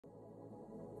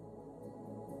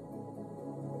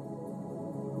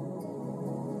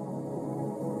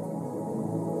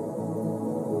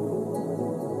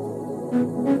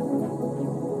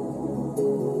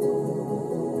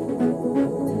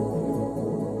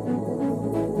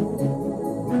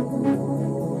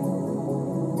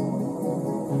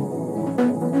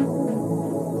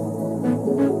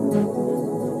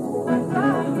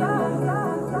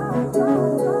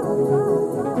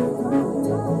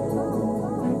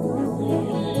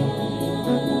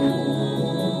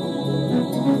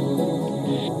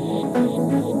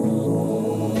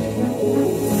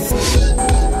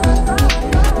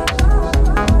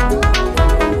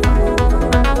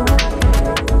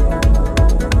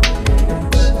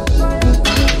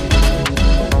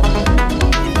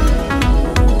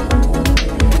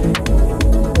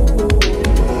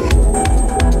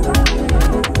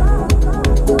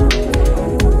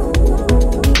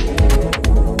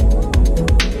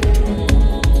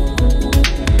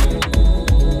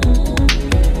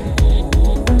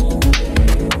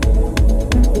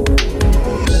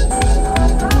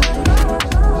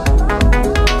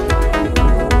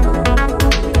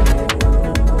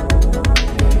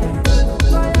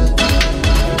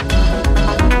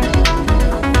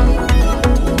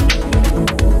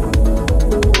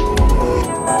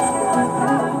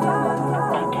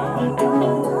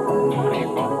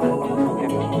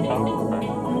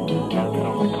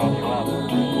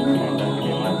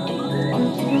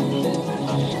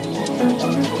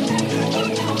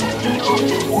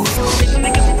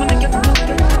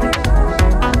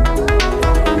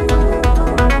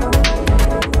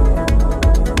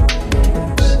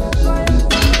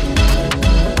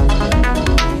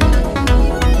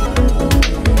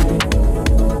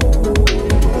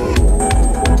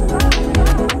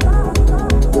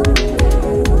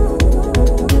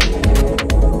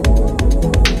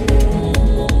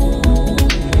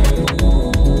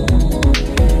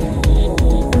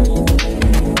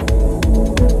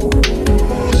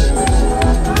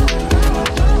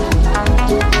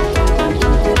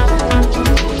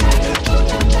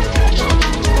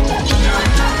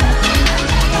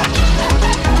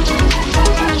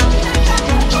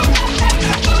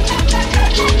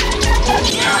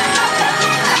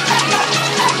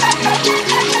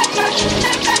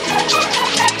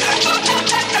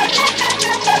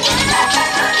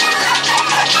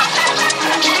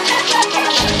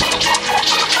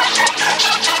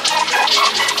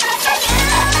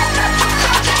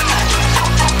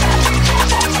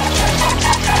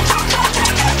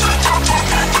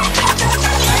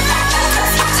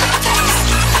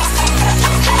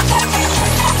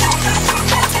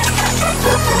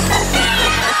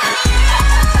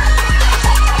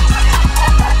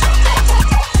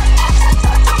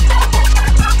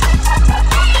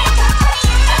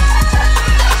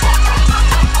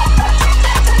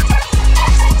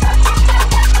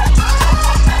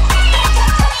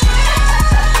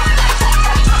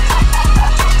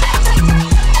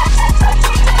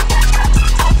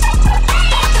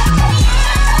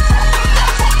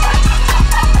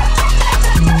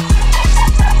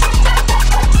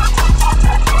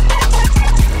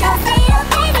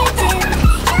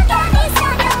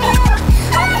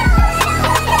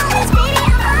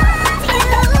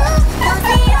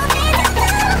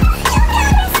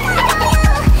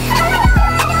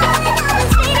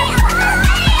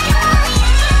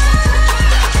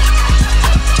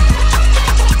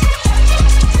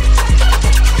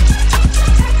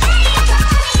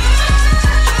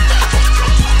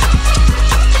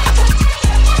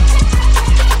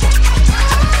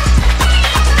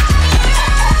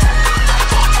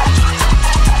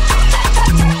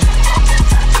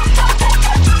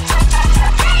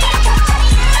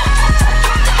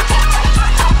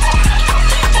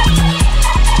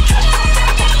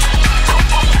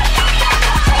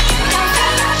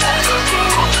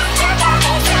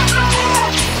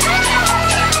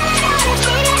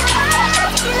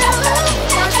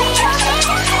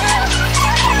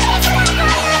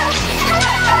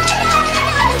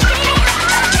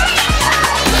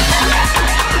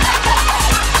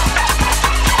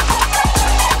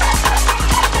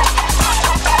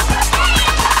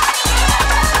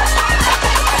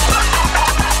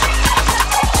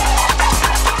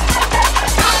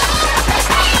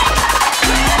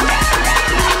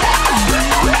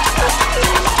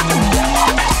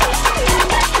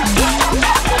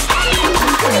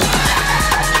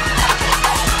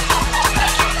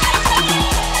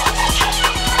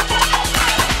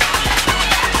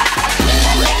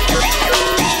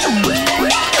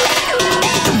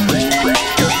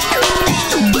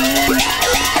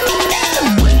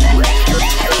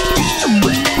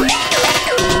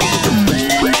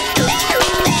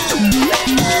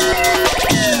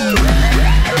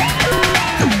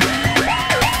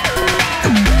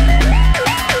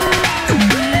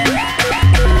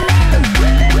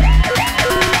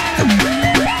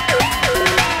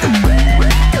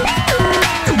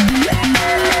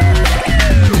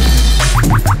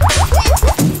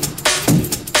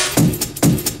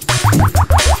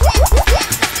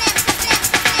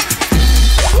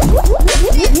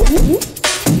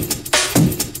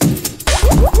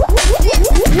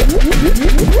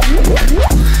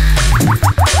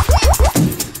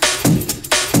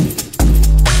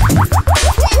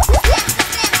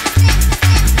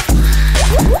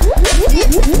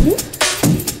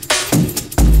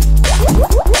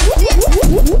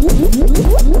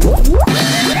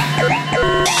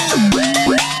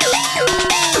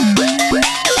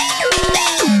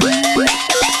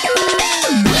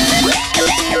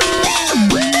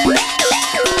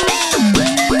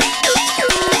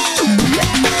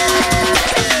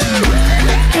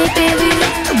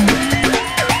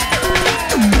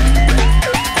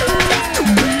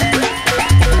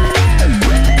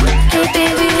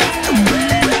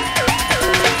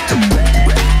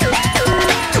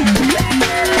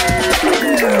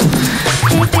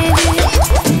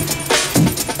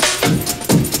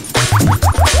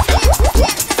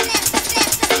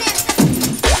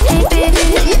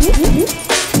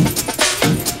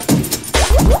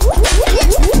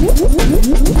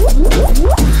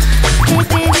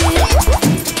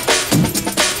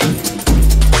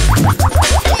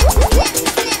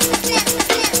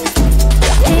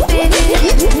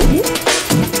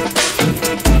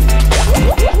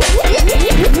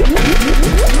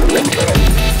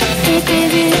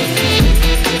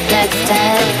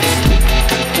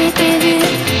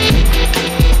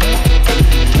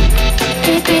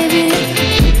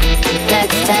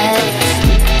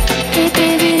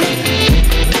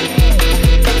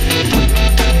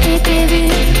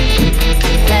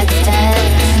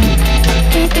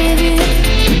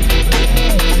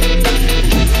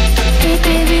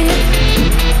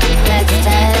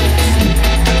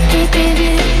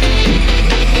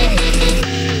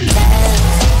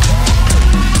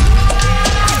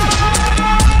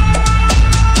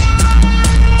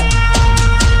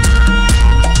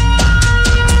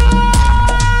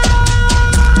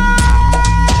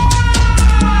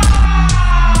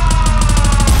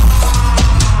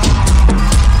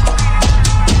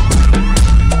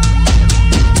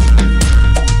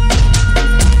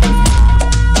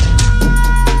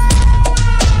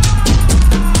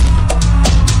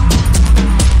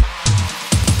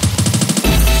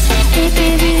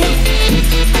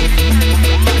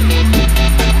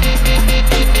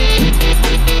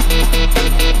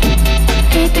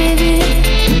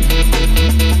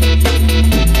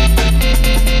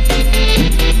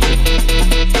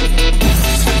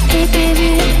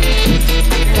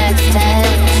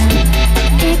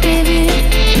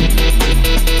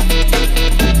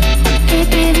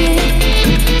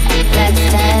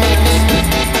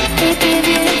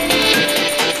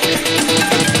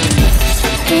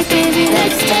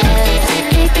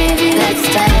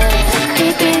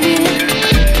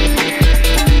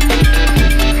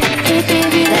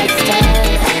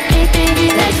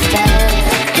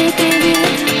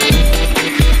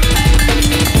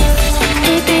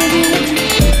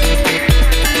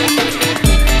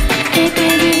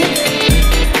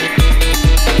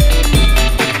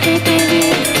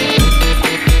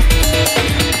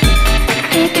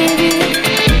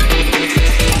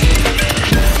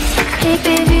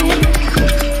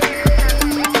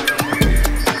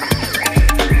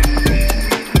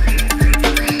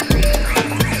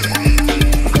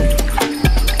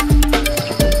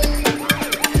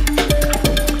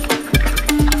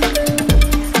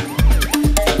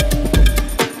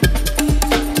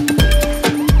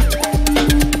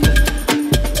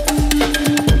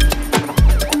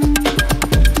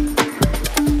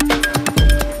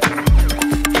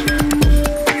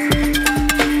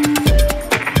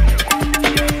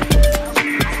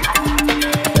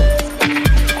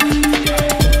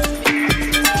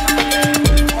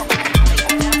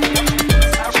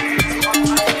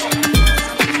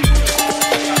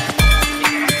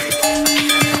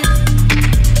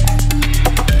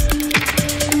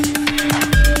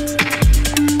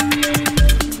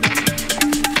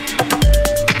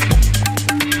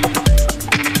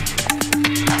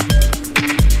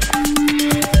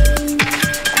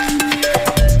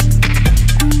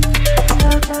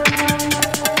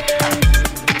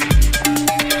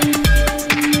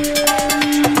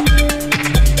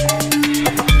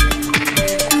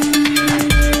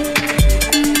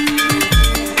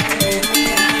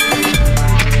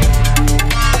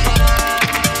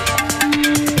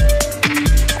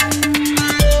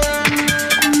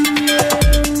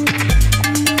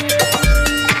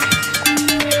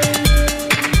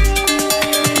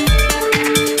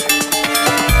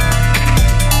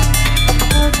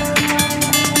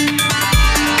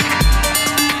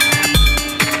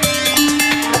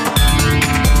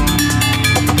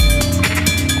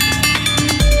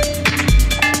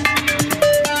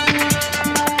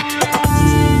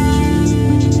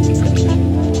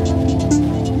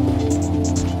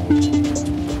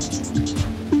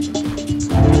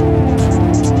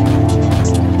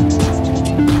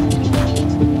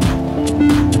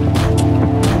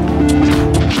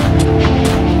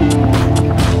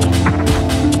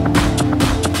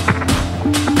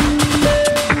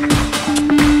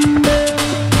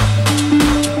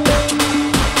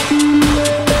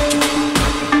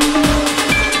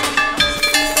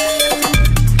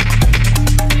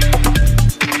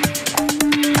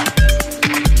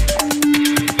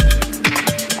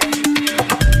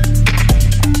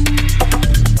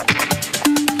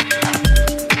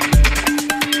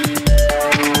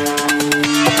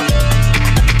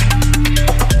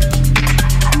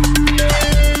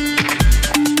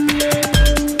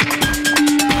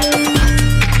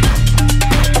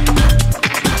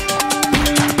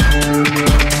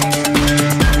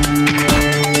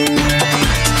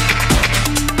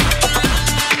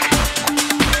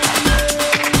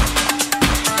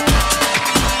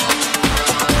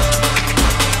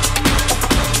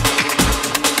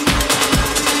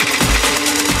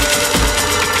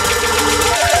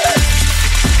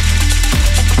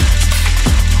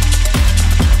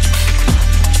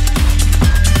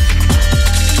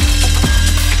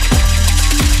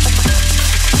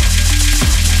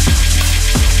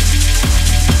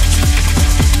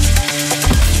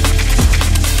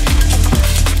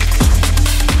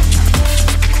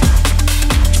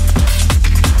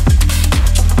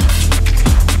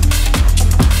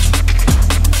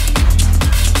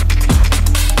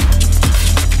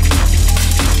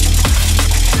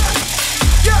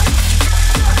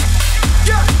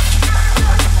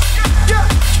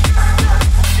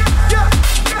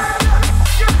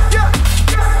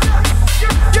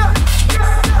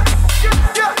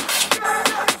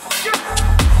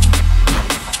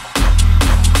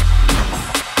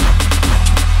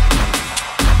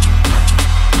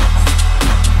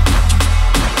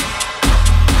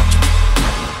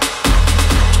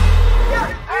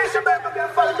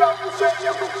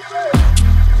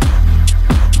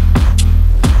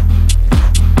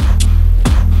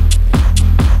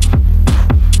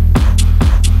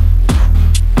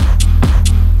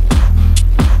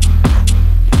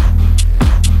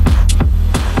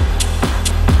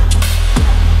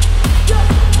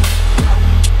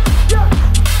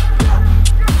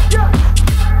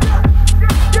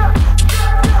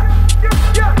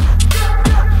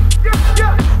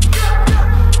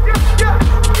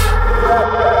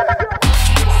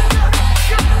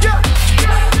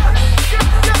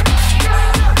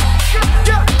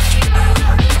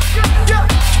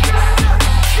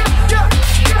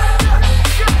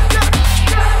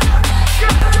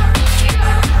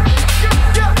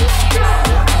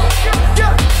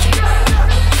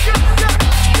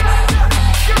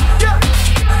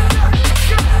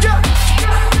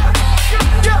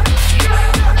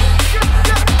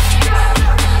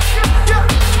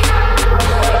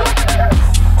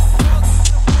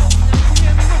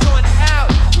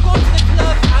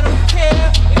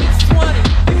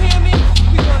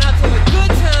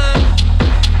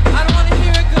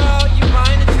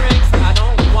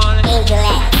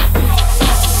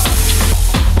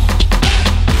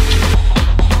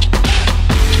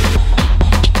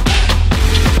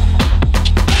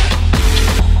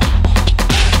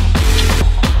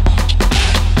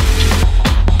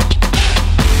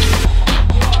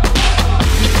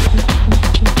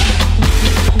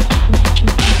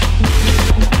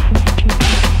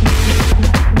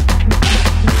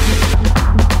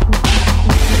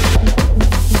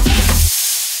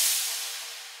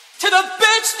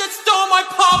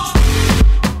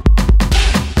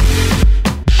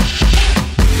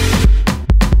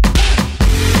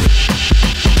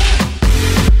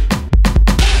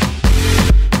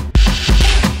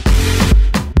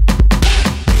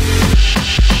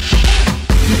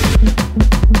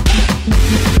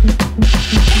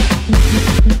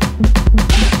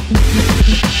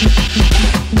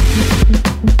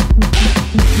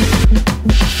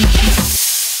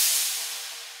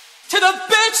the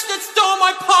bitch that stole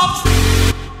my pops.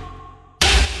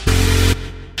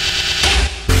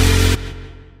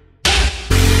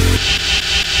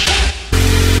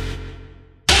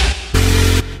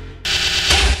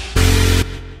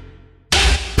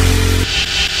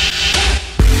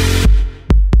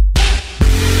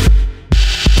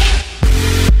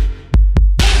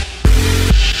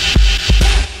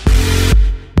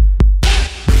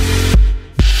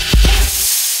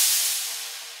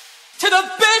 To the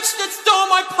bitch that stole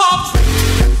my pops.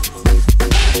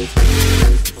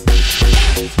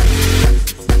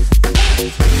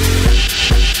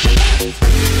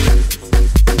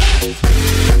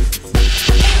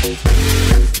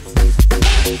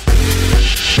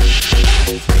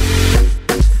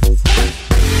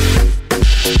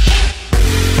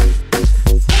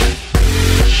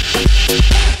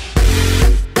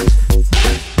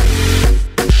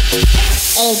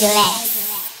 Ageless.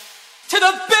 To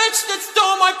the bitch that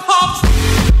stole my pops.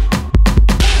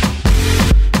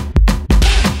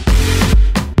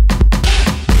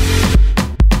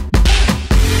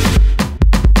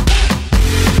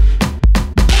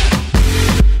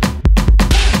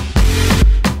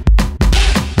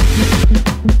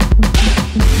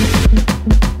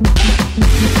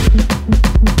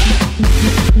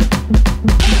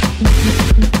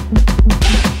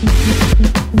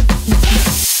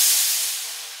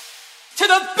 To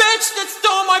the bitch that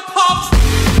stole my pops.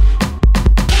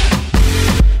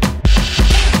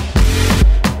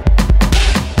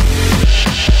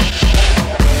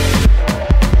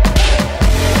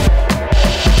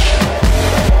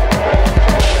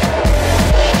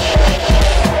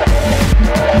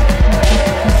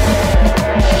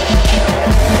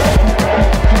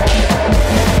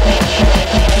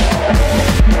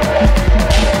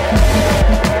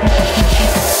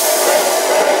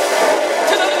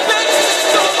 To the bitch that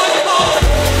stole my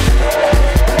pops.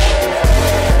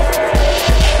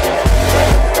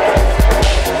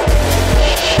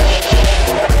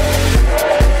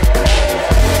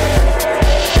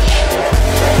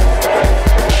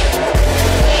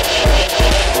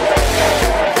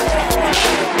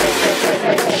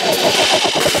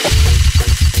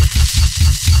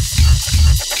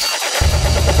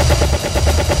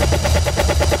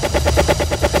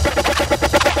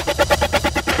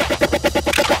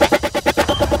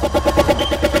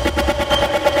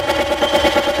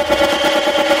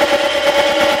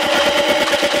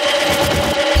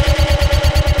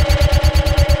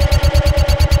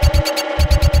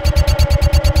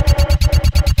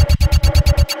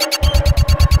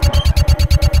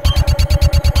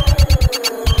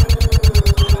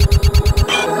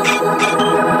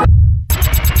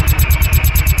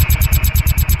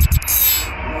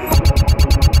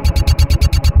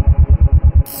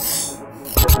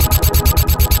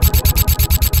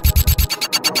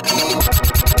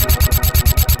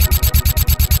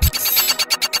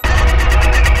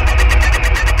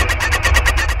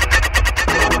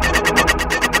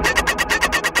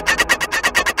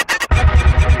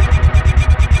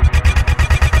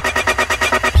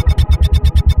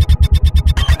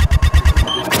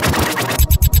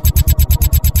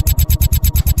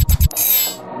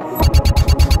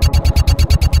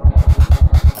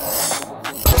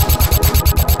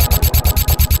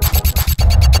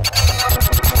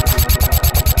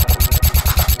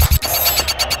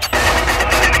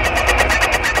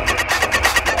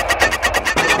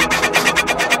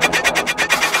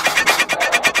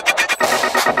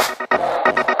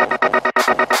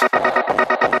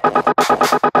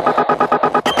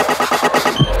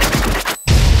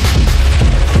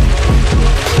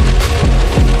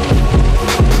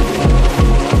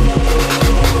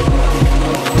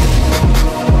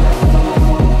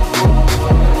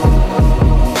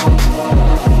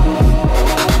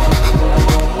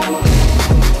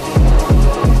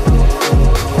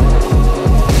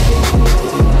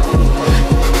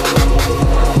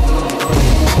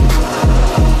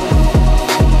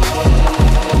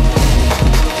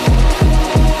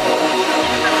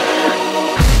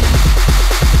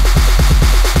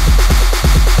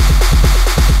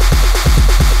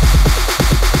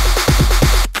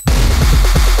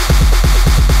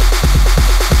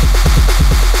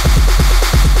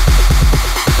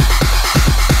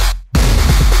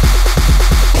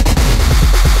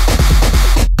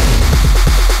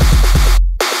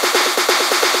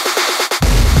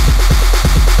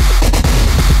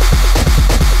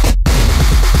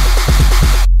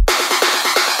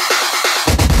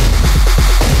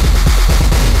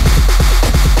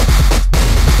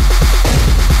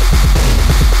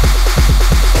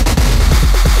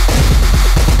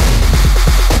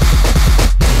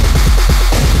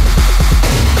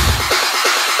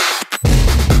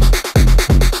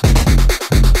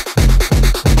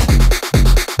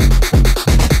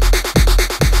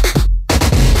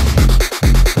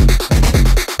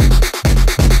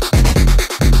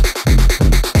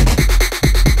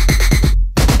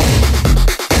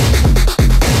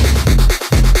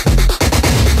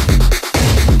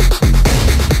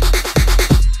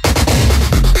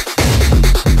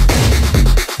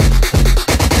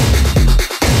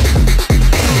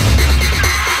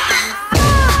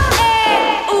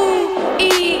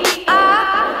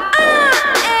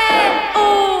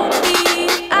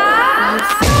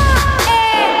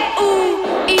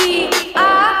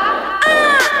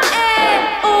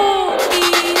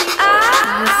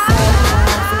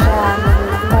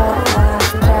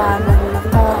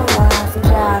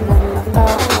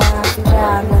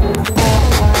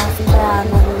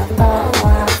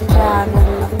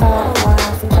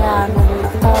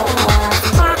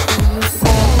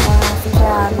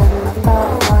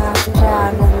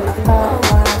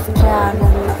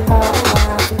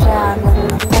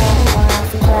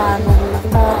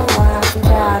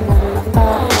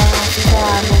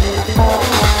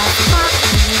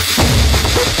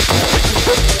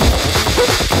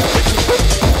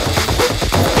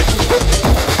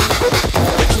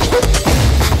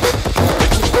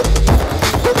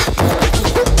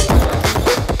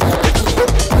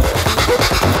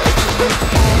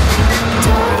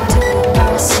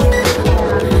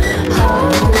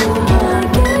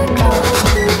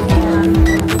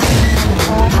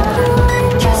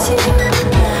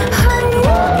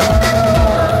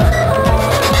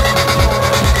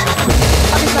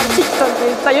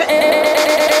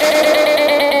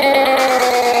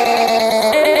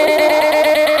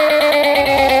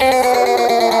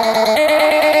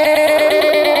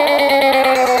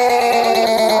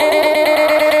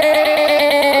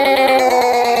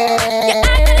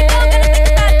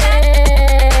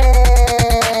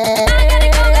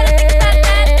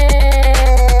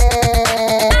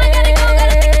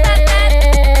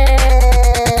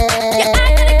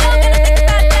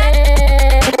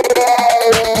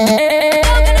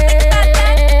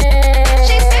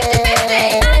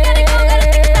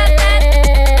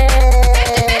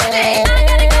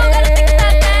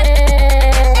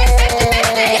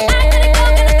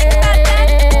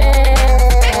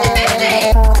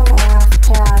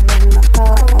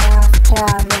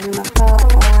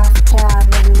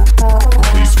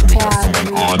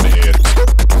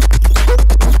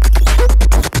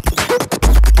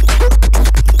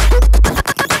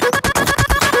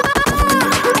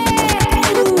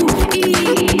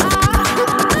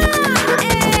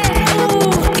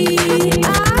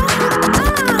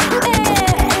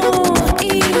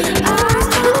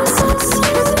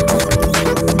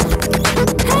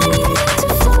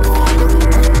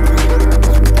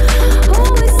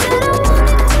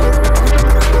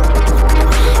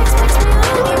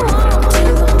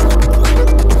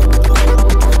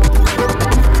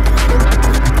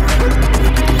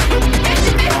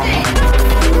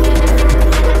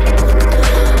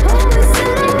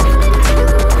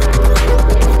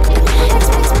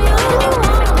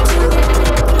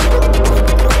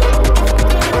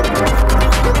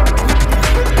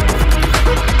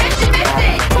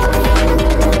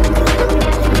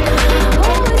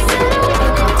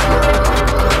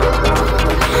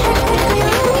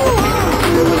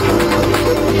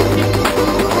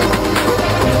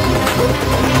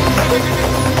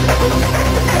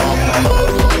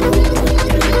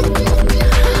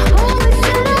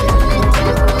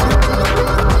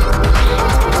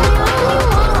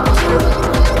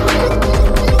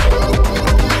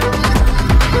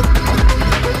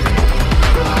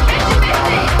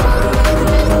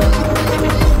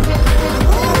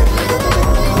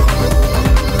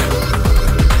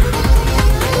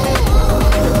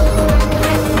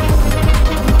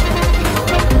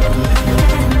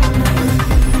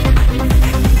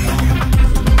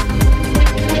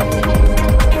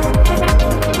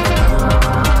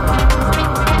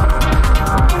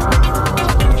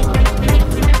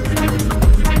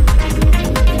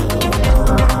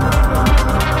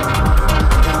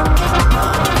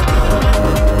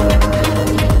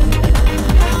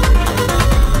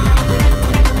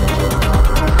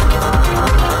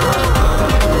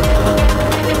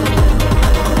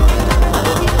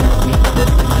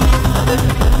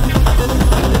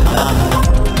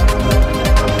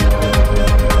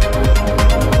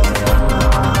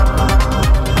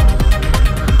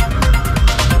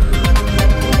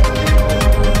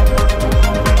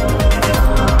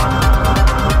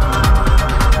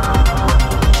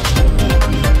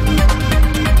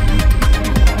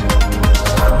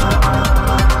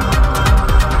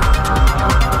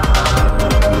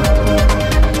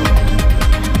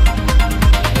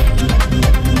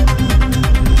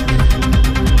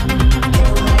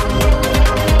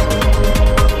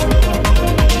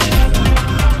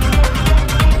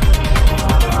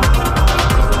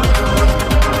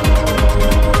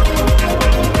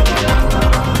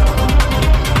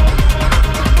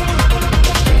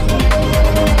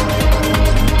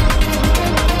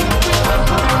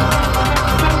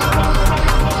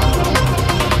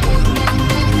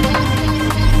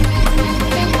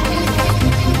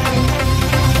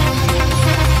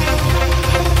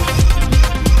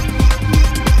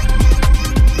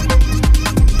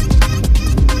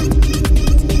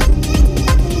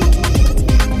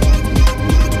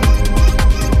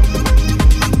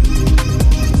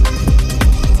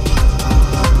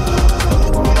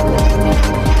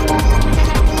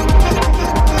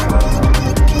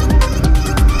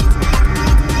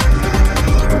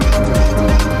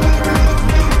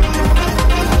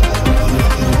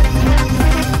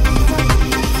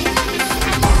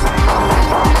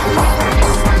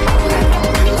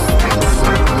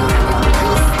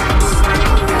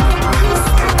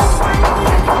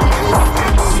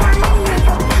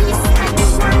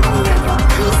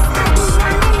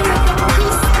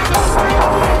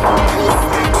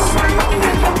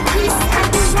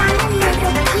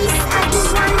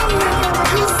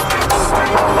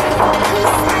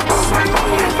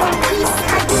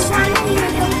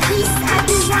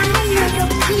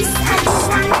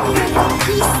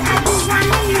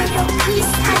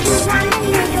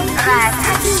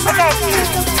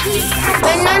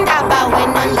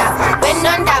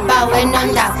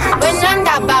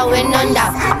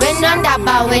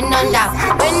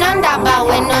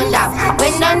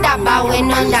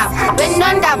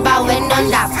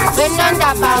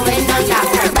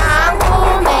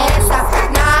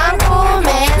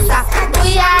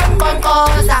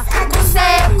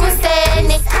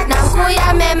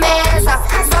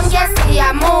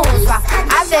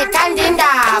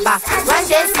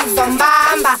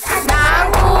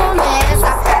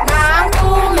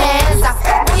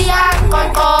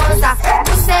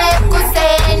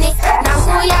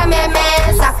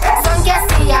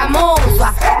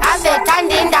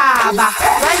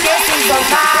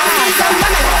 What's up?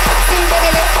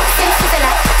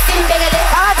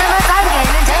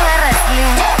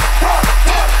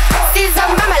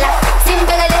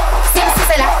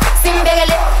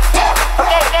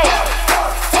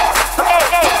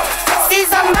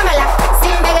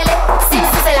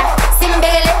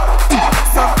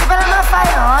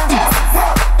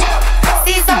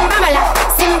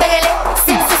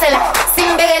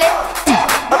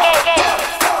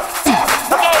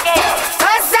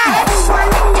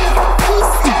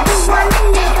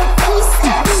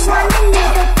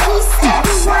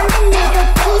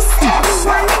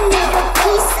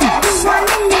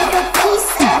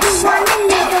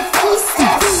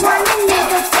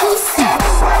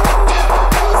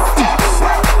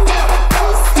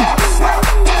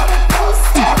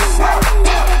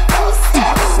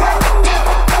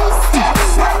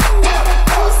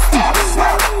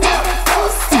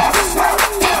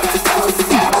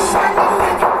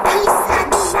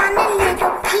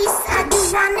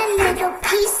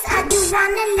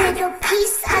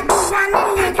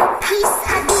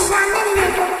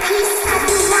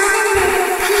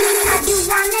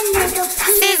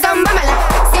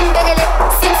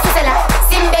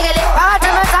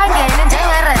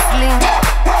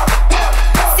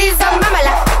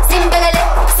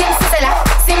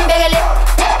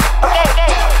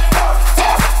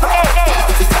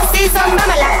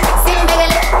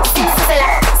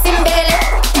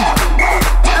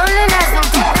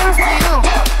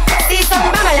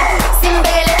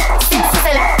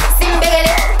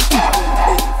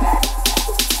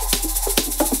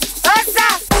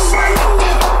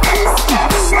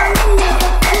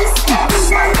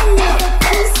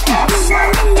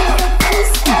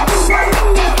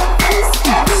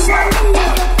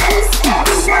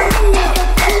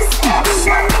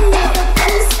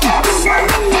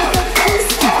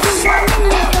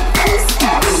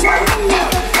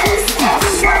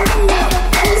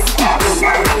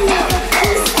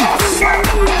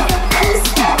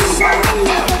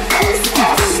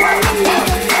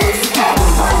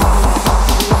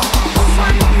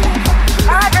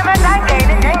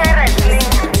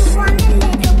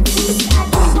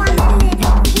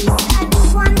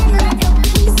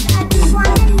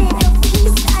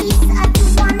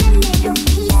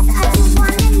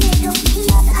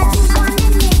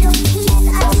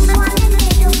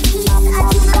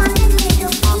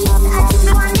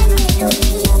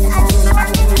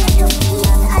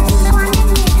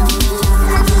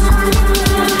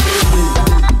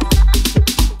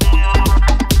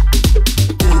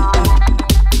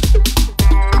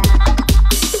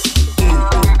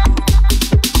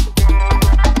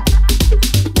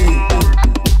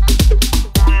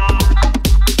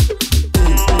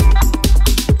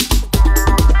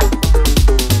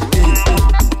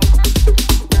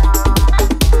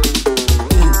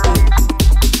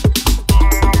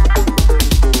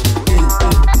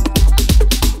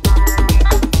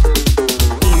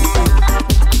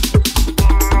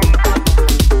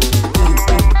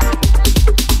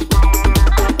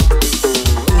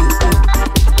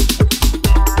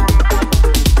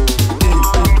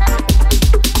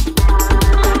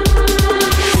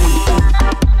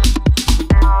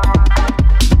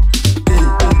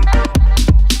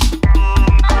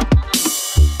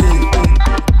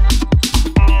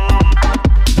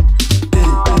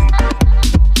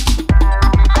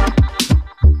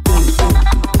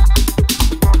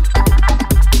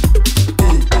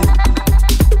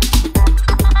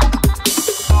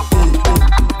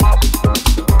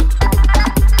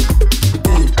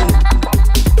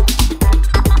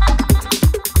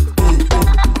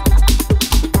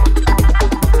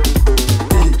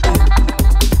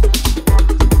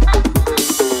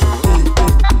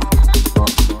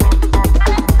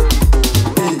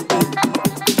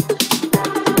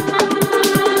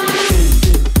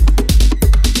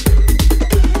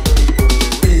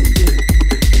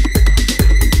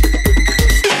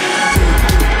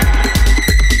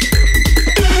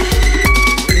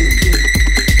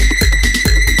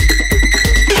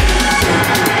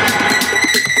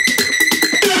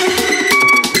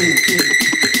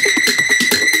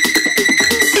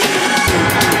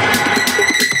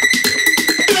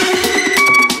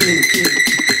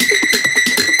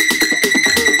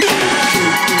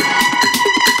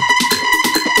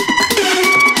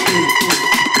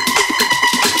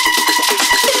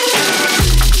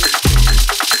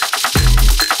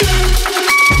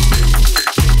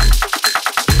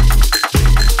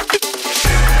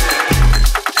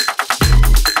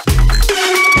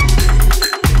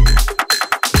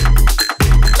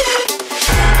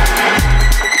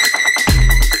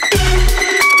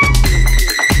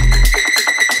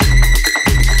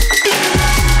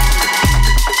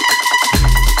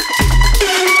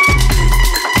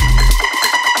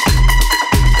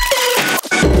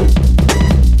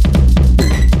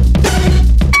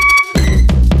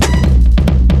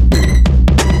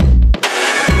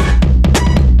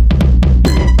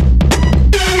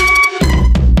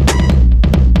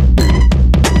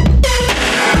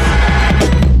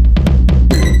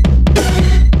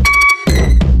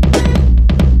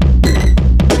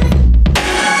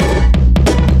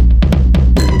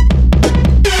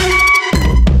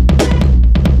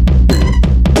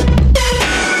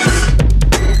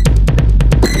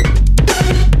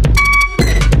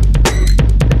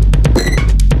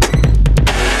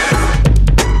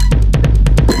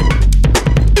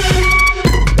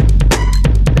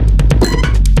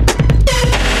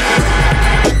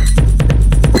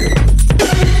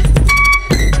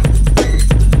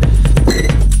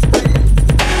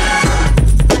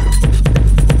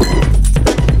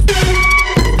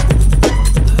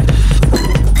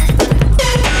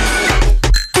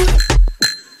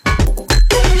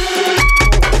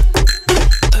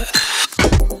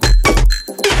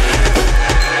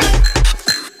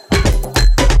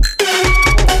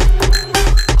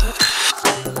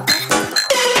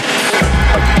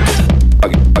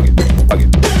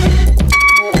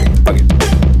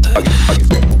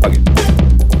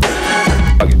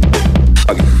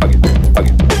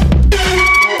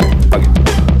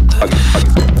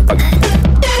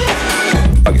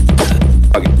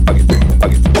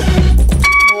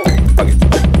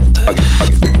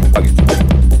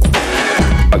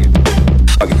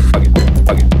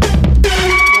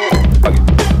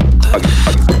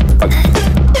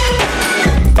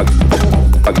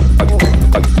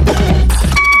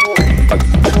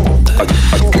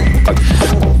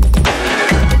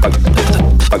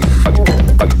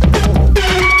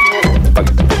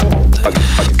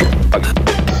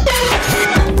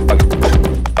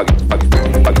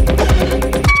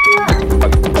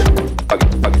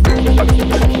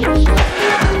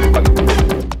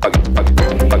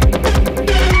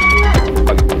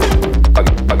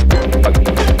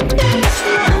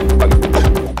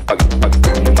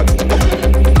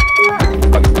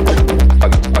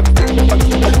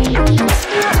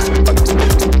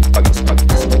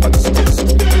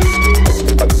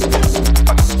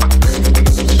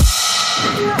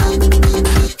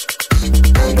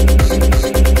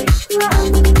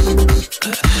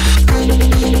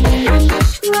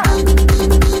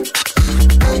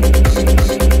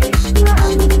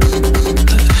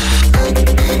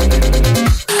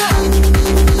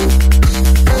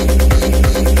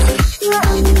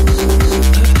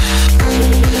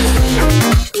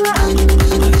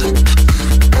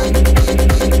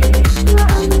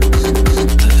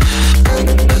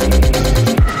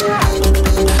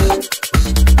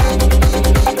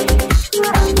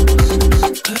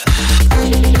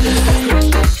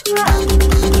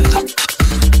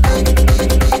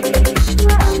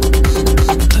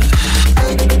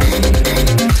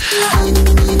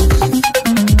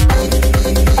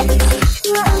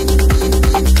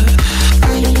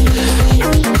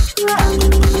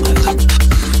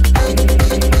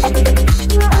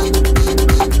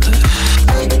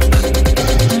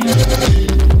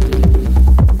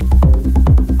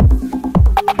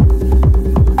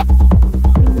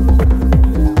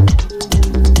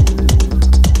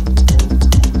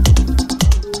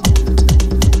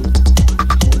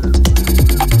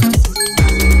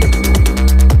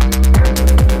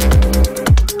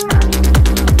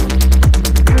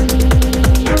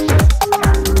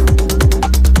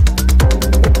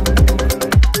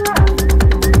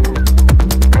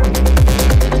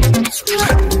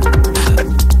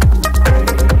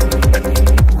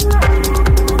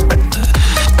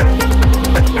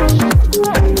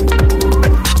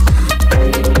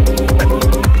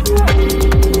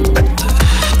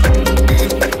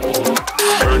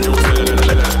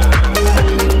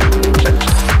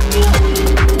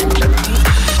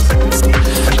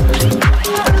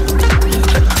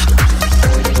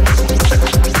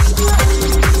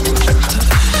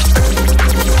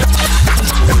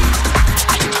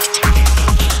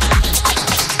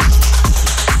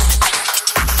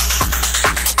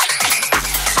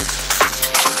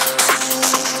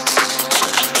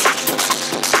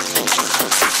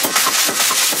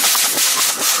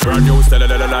 Brand new style of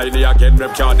the line again.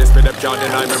 Them can't display, them can't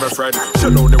deny me, my friend. Shut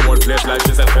down the one place like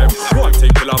this FM. One thing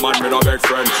kill a man, me no beg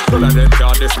friend. None of them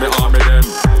can't diss me, army them.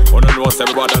 Wanna know say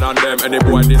me better than them. Any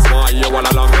boy this one here while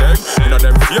along them. You know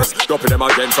them fierce, dumping them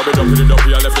again. So me dumping the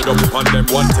dumpy, I left the dumpy on them.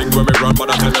 One thing when me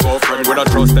grandmother tell me about friend. We don't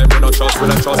trust them, we don't trust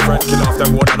friend. Kill off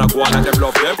them one and I go on and them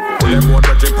love them. Them one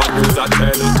to drink and news at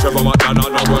 10. Trevor McDonald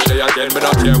no work they again. Me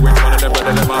not care which one of them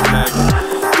better them have leg.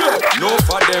 No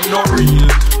for them not real.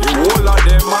 The whole of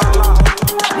them are lie.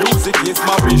 Music is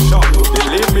my vision. The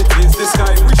limit is the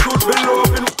sky. We should be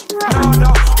loving.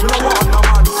 Nada, we don't want no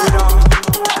man for that.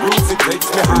 Music takes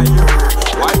me higher.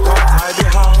 Why can't I be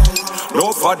high?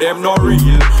 No for them not real.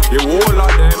 The whole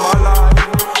of them are lie.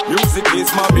 Music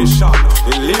is my mission.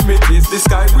 The limit is the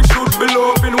sky. We should be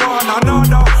loving one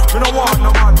another. We don't want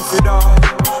no man for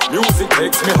that. Music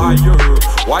takes me higher.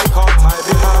 Why can't I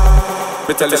be high?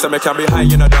 Me tell this I can be high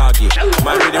in a doggy.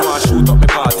 Man really want shoot up me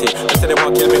party. They say they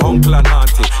want kill me uncle and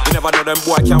auntie. You never know them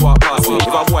boy can walk past me.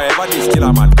 If a boy ever this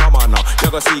killer man, come on now.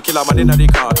 You go see killer man inna the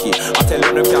khaki. I tell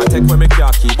them can't take when me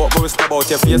khaki. But me step out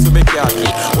your face with me khaki.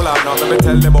 Well I know me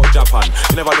tell them about Japan.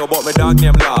 You never know about me dog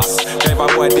name last. Can't ever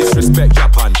boy disrespect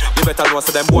Japan. You better know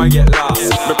so them boy get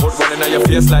lost. Me put one inna your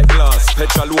face like glass.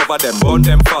 Petrol over them, burn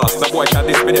them fast. The boy can't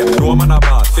diss me them, no man a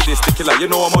boss. For this the killer, you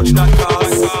know how much that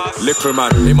costs. Little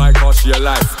man, it might cost you your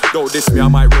life. Don't diss me, I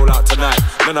might roll out tonight.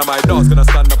 None of my dogs gonna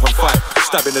stand up and fight.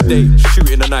 Stab in the day,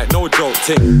 shoot in the night, no joke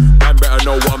ting. Man better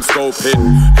know what I'm scoping.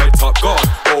 Head top guard,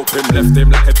 open, left him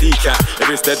like a decat.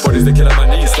 If it's dead bodies, the killer man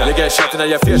needs that. They get shot in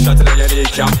your face, shot in your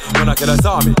kneecap. When I kill a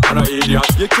zombie, I'm not idiot.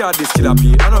 You can't diss killer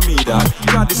Pete, I don't mean that. You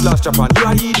can't diss last Japan, you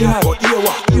are idiot. But here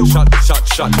what?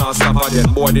 Shot, now stop again.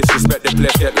 Boy, disrespect the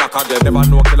place, get lock again. Never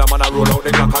know killer man, I roll out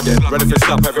the clock again. Ready to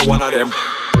slap every one of them.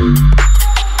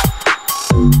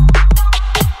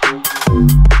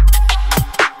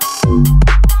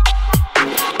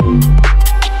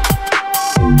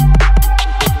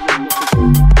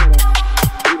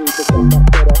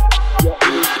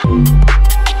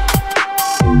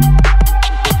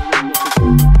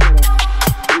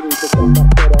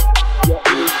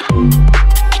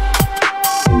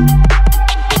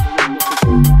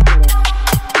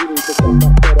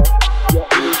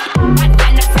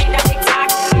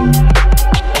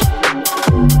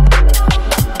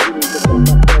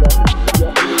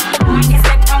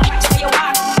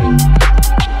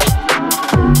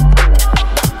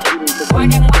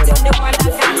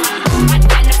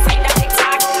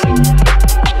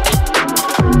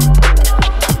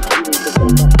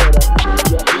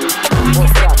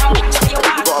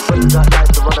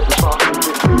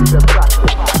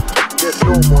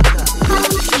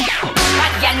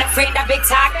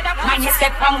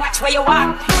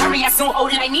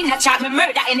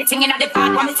 Anything in the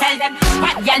park, want me tell them.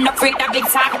 But y'all not afraid of big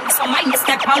talk. So mind you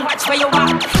step and watch where you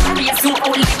walk. Hurry as soon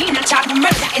old like in a chat.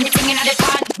 Murder anything in the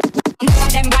park.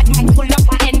 Them bad men pull up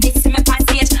and end this in my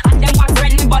passage. And them want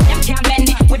friend me, but them can't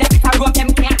bend me. With a bit of rope, them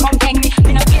can't come hang me.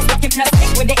 Me no face, but if no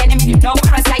stick with the enemy. No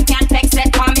parasite can't take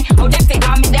set on me. How them fit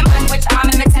on me, them hand which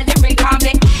arm me tell them bring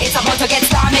conflict. It's about to get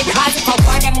started. Cause it for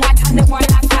them what and the world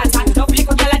of faster. No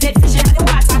flick of yellow dead fish in the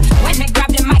water. When me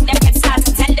grab the mic, them get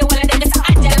started. Tell the world of them this a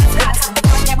angel and scatter.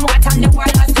 What and the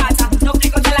world of data. No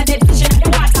click of yellow dead fish in the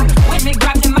water. When me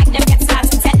grab the mic, them get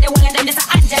started. Tell the world of them this a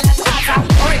angel and scatter.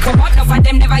 Or it come out, no for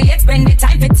them never yet spend the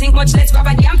time. It think much less grab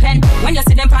a damn pen. When you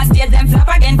see them pass stage, them flop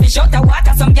again. Fish out the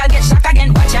water, some girl get shocked again.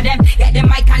 Watch ya them, get them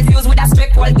mic confused with a strip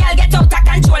pole. Girl get out of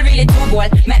control, really too bold.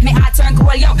 Make me heart turn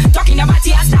cool, yo. Talking about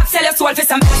you, stop, sell your soul for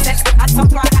some assets. At some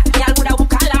product, girl woulda who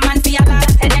call a man for your lad.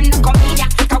 Tell them no comedian,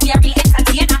 cause we are real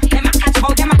entertainer. Them a catch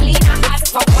about them a leaner. Ask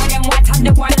for them what and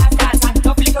the world of data.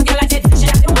 No flick of girl a dead fish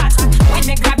in the water. When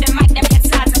me grab the mic, them get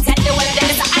started. Tell the world of them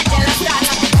is a angel and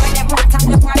starter. When them what and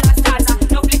the world of data.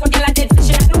 No flick of girl a dead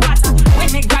fish in the water. When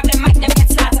me grab the mic, them get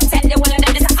started. Tell the world of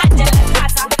them is a angel and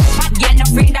starter. Bad girl no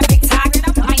afraid of big talk.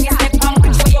 Mind you step on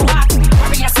watch where you walk.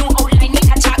 Hurry as soon old like need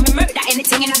a chat. Me murder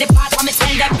anything in the park. Want me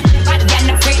tell them. Bad girl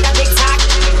no afraid of big talk.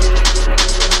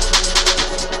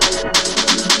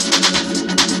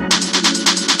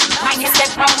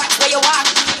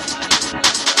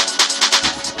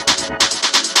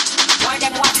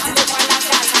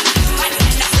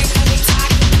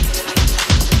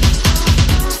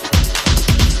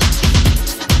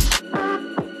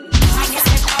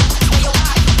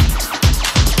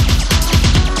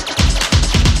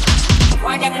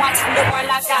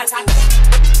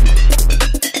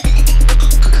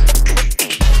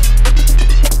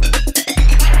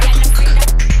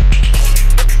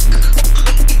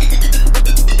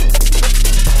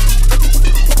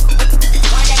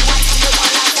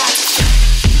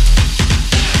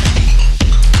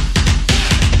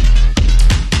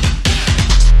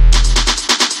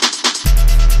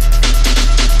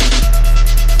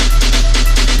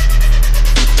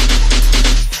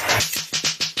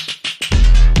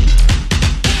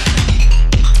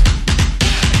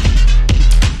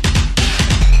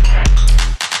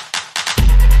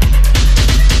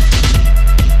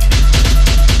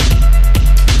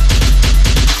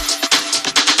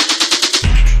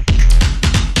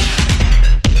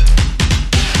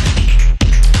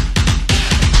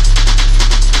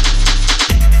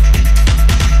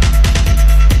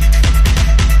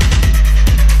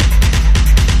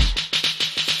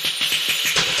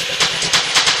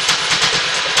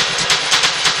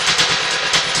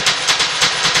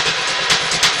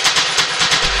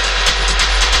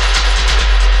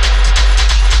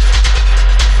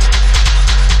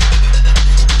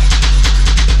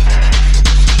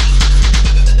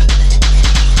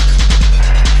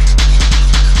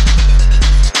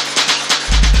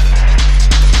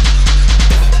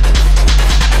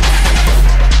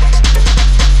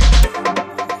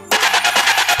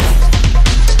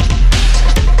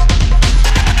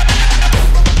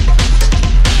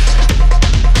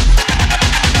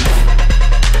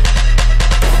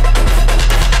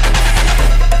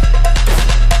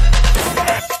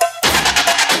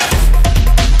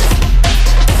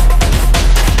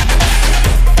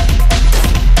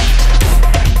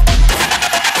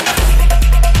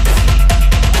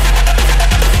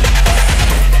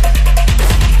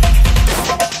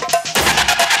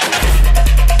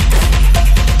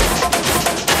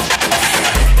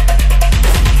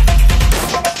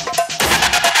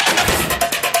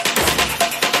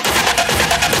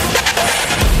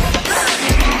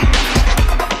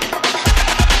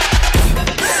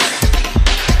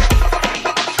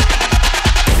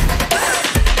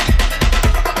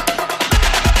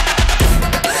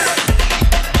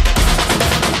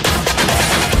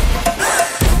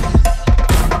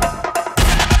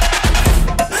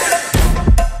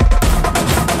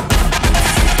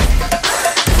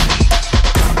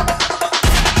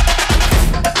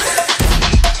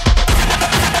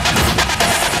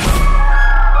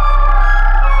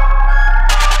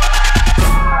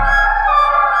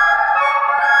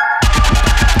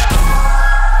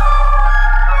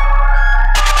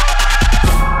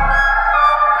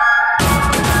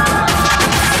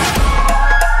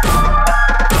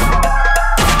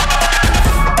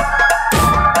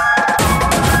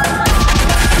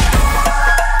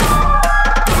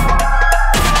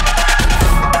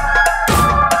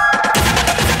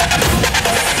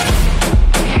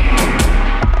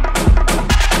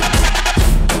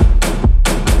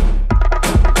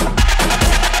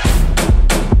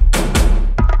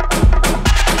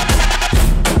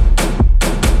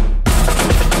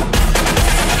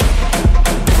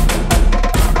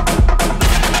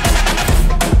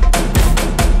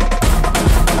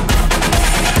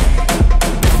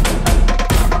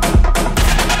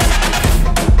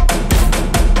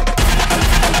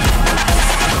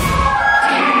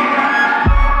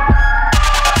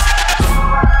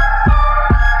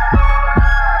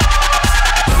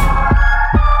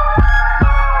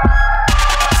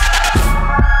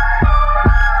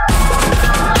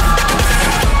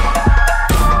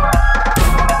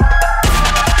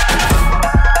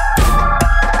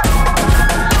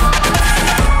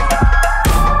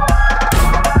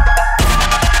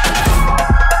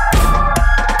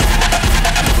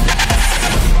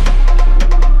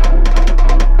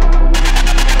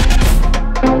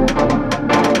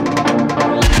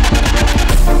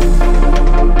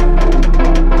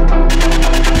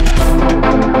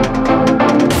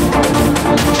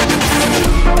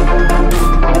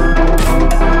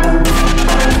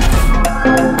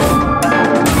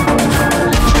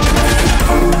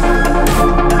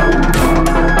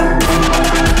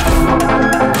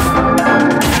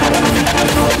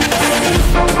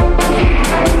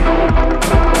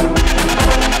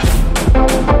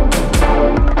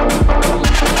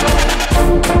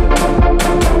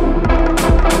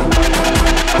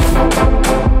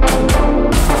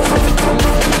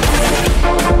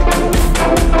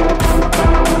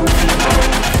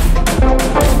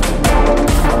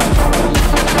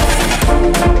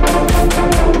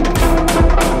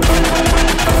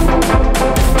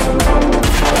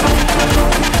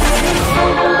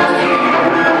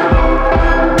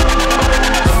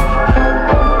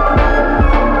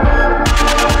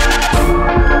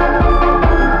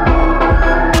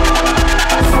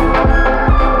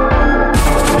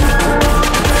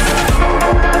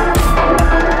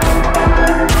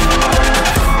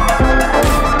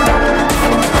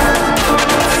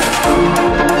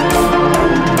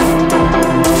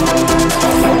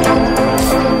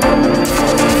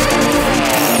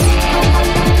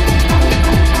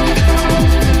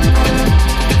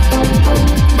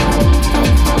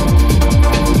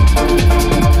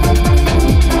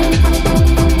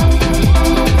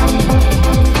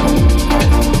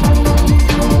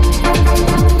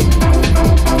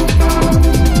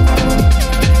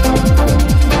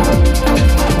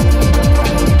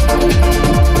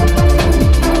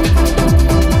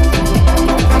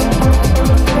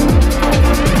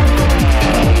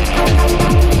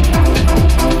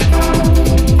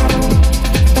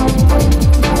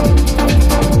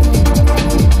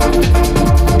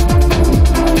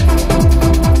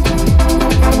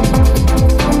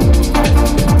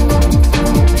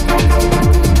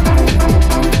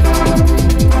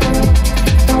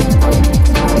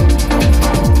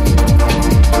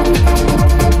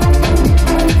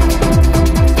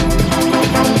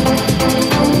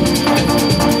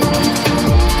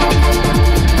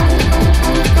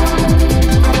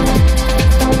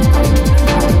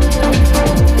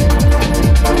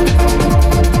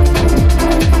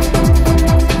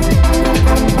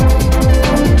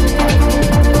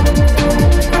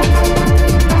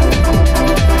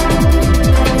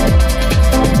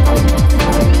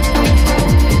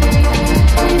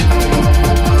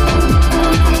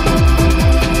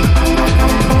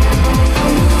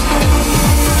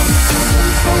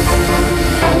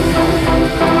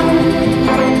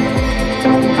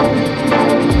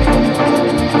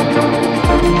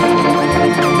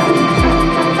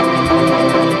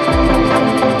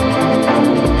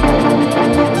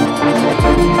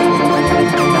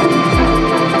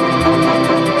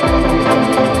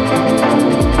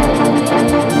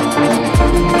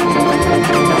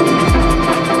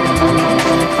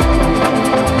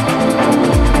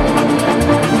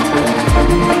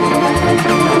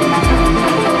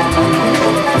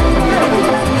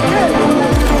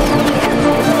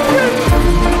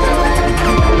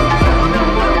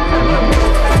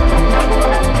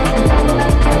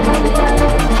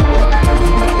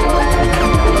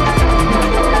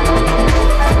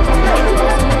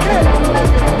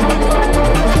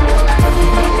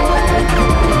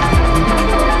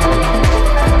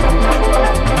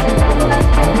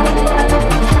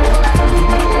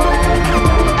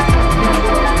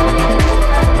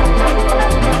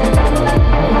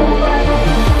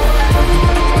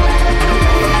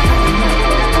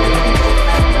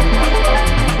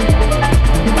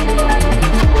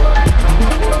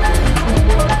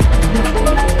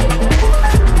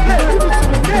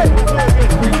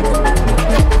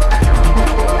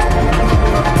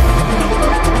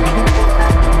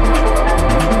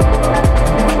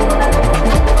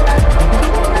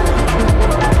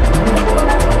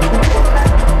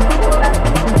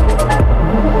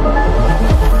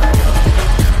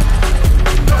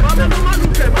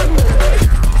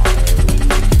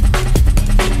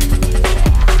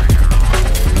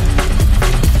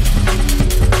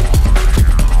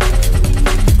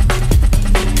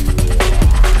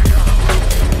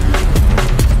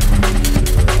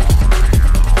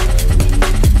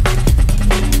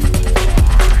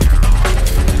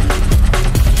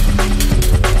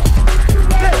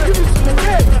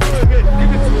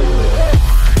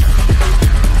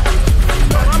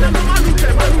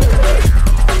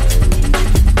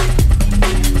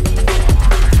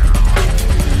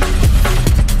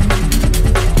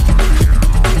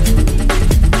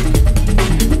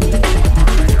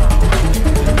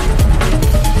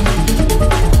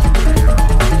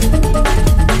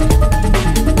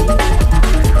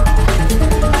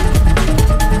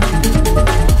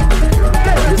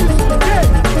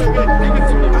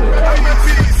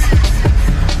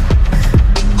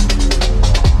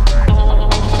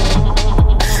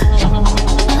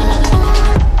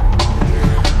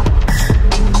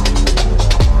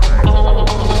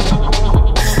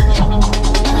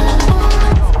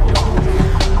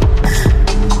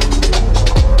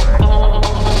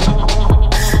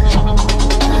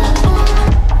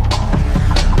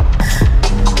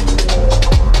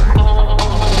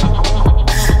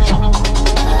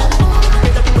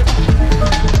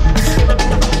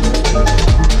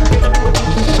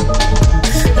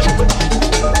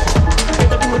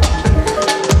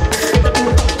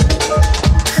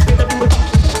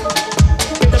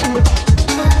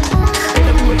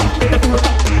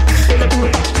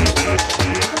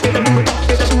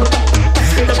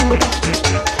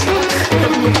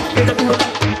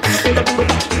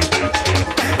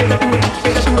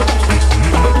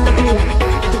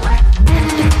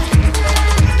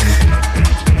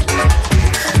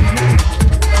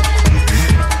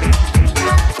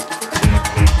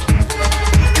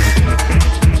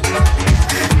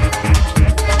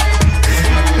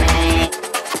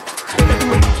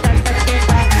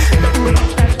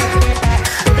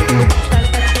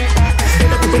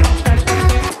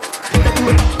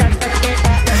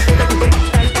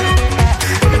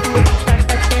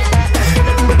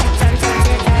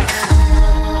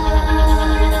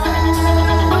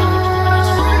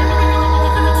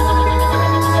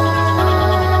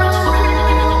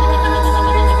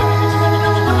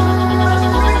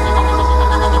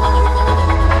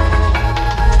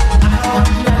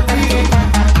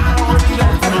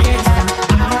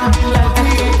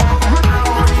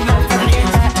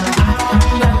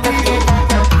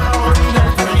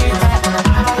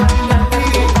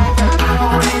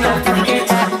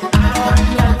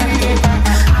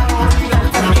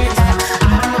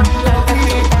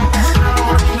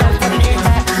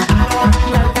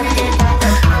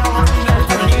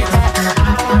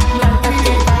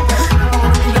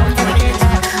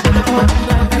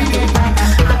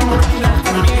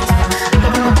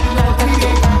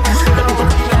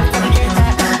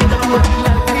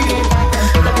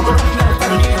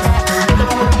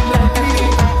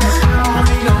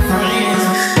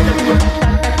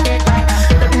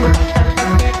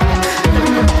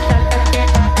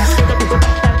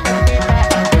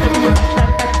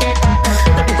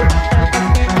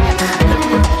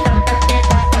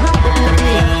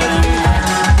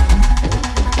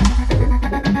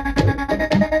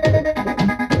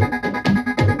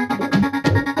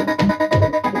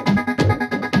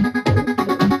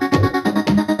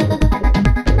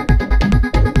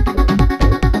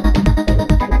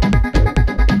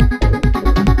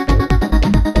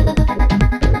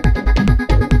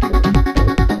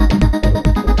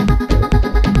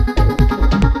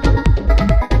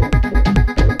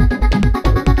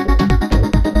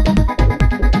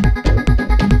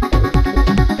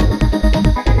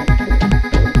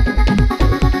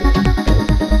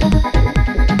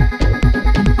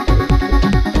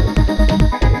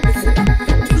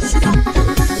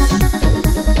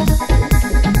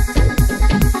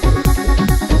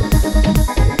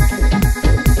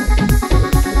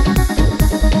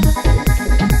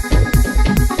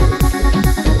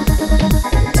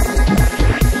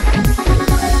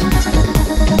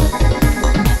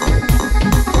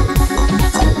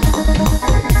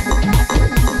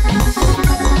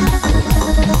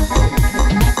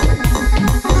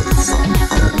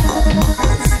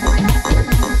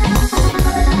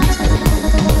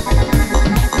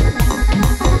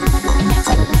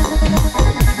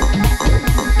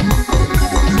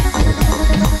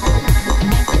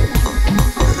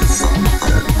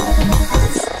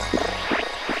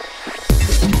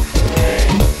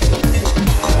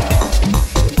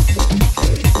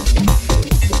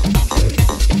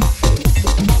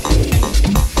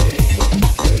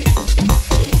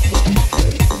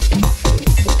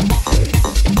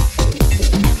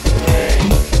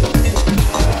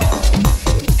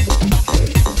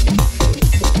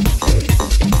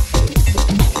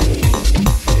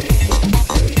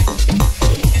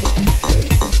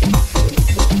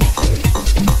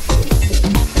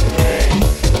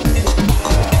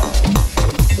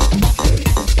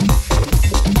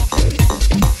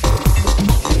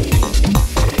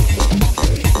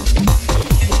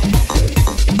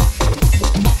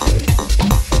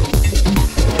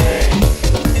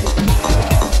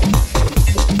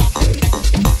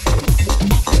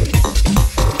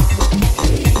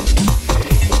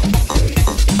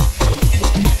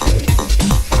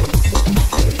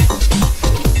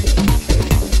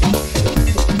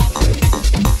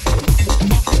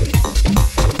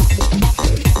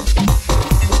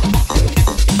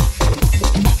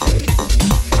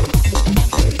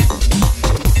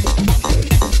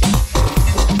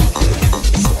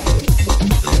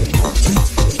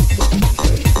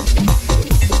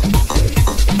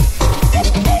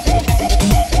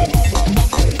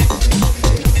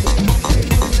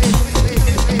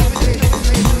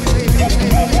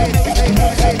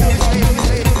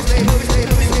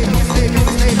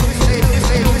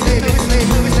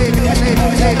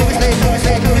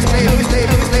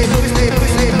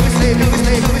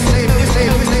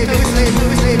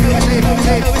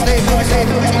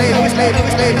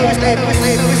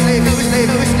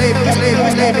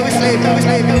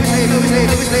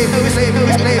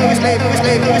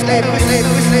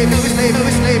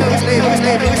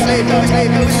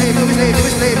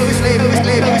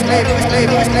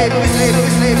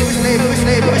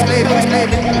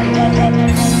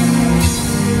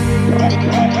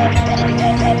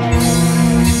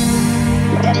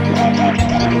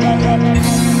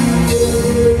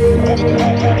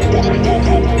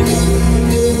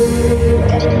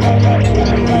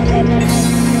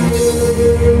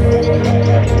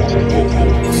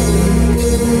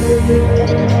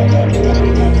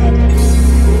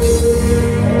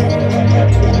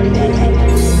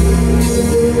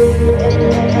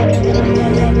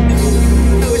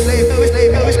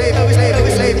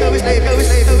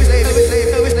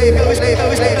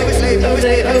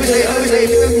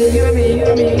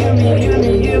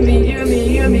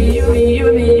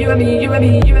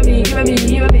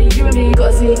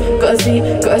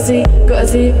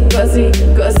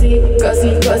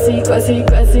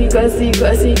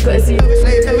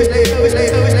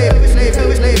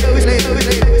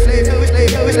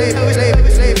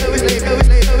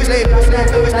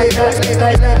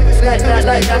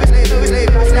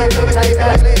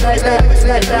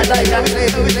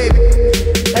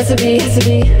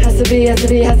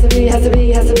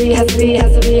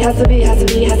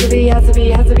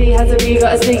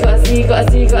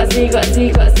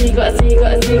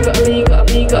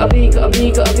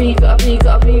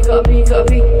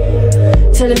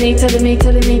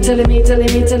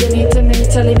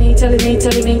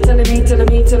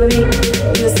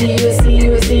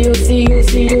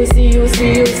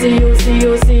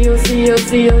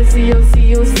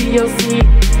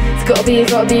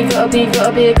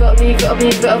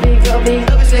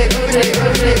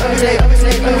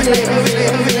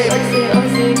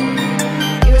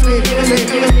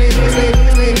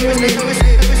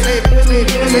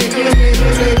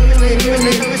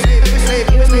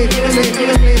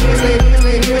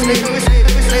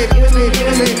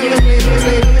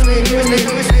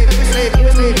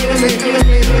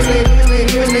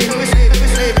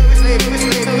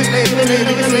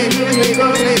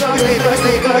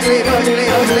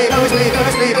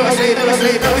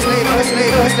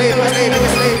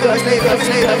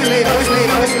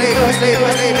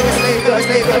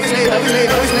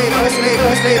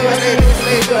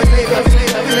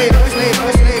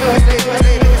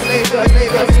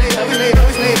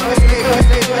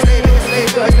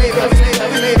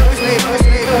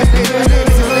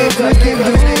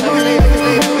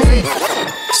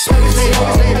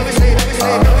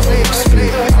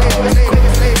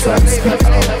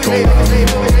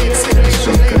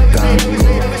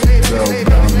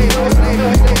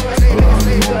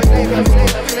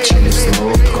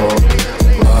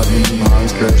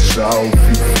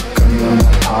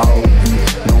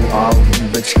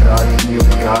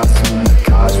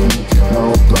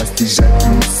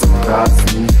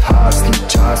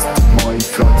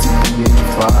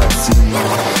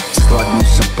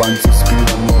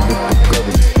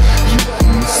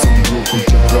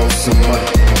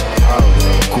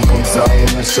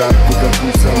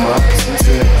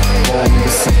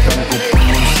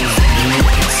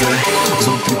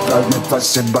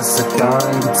 Vaše base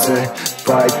tangice,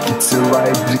 fajkice,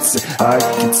 lajbrice,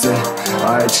 ajkice,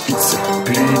 ajčkice,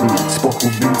 prini,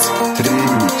 spohubinci,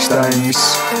 trini, šta je miš,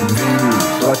 vini,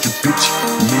 plaću pić,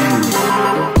 mini.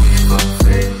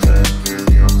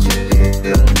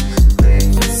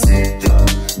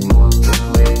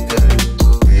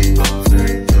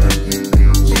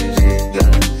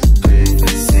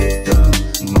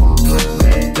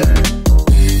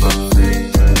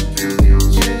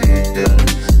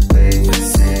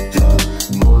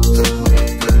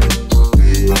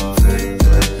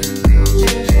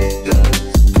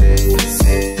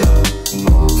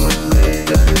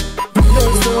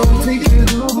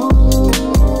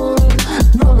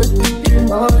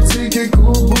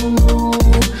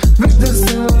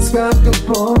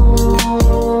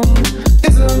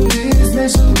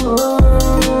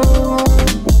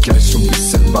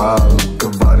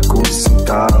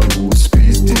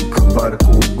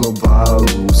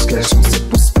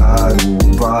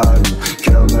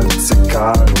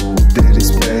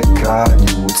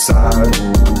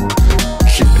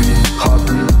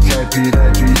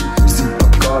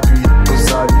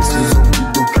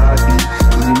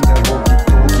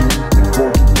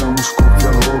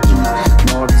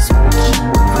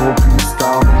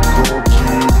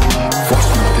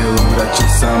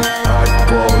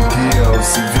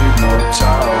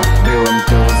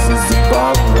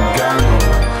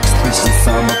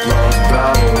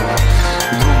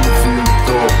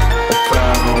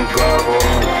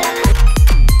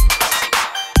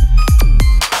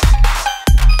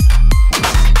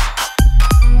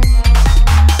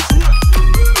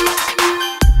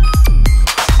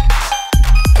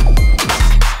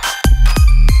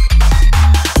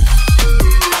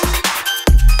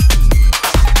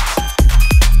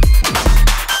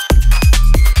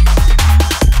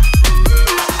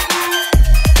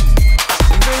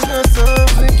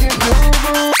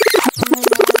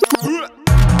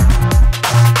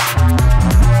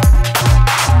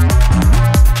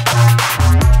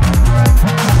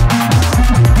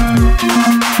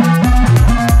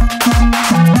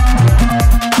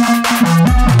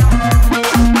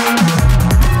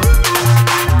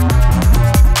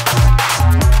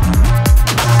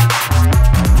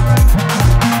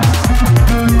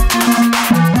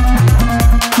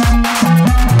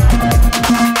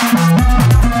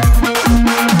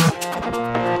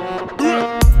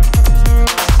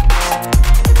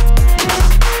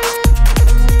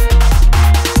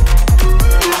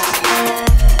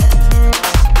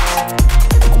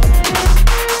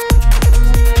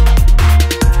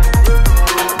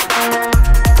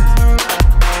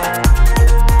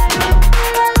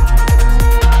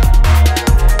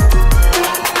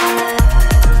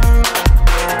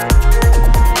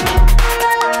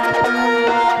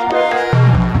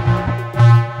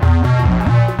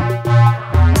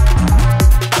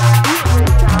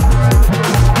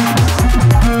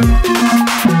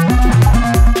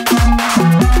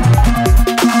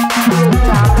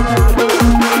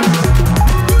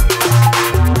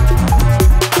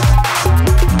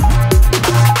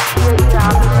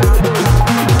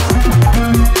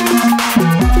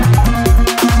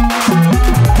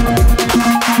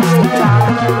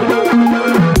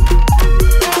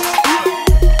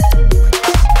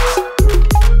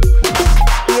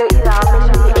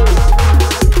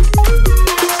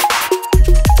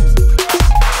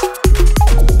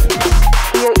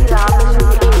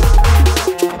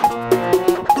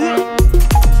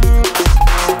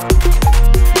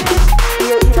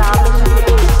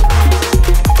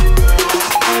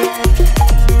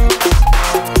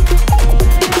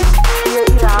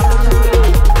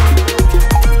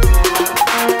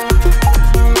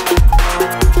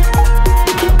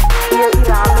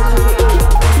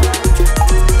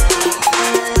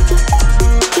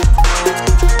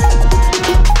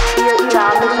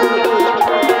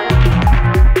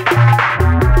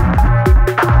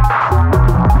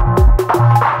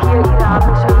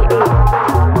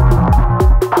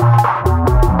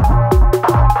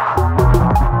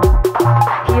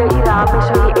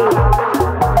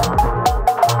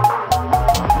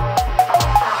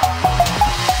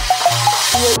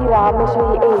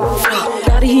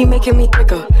 Daddy, he making me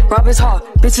thicker. Rob is hard,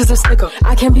 bitch is a sticker.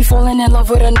 I can't be falling in love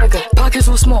with a nigga. Pockets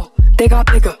were small, they got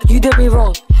bigger. You did me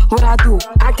wrong, what I do?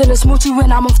 Acting a smoochie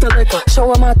when I'm off the liquor.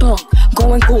 Showing my thumb,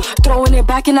 going cool. Throwing it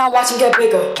back and I watch it get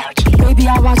bigger. Baby,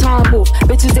 I watch how I move.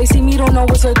 Bitches, they see me, don't know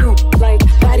what to do. Like,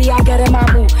 daddy, I get in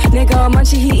my mood. Nigga, a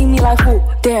munchie, he eat me like food.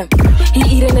 Damn, he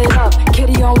eating it up.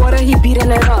 Kitty on water, he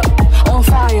beating it up. On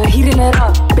fire, heating it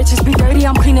up. Bitches be dirty,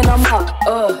 I'm cleaning them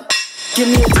up. Give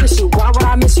me a tissue. Why would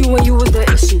I miss you when you was the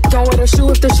issue? Don't wear the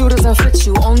shoe if the shoe doesn't fit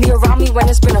you. Only around me when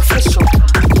it's beneficial.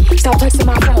 Stop texting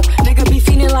my phone. Nigga be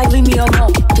feeling like leave me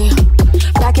alone. Damn,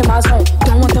 back in my zone.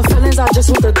 Don't want the feelings, I just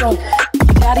want the dome.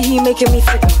 Daddy, he making me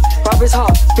thicker. Rob is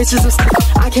hard, bitches a sticker.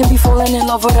 I can't be falling in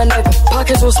love with a nigga.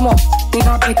 Pockets were small, they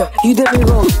got bigger. You did me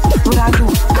wrong, what I do?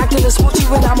 Acting a smoochie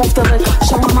when I'm off the liquor.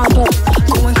 Showing my thumb,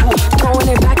 going cool.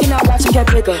 Throwing it back and I watch him get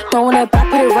bigger. Throwing it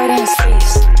back, put it right in his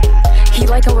face. He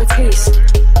like how it tastes.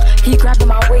 He grabbing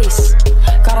my waist.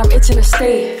 God, I'm itching to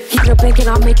stay. He the bank and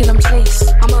I'm making him chase.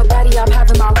 I'm a baddie, I'm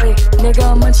having my way.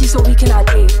 Nigga, a munchie so we cannot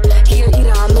date. He a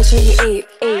eater, I'm making sure he ate.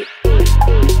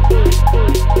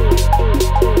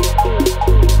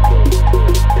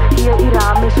 He a eater,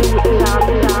 I'm making sure he ate.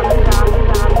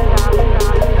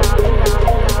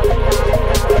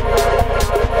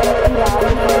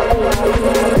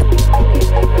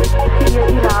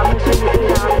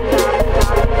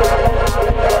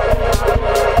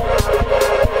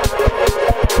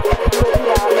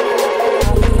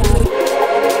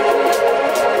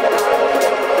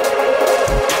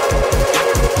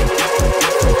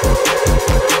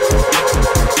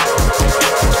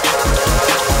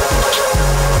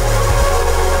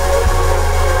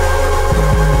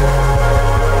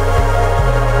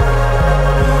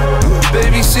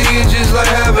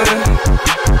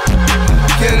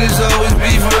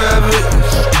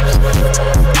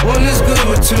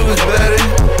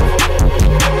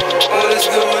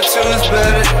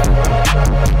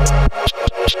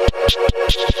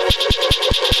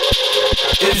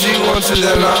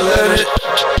 Then I'll let it.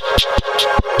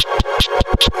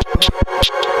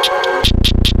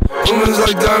 Women's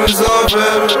like diamonds all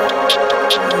forever.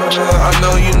 I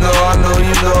know you know, I know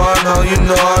you know, I know you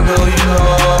know, I know you know.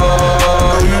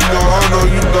 I know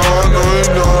you know, I know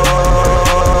you know.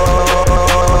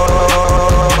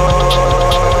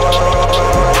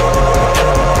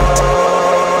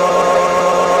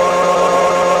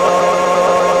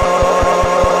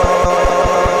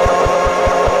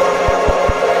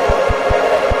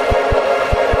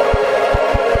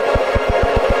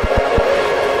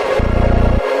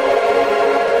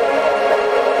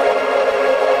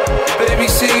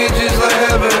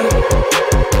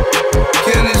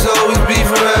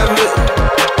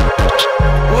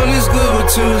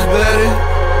 Two is better.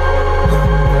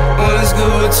 One is good,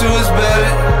 but two is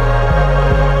better.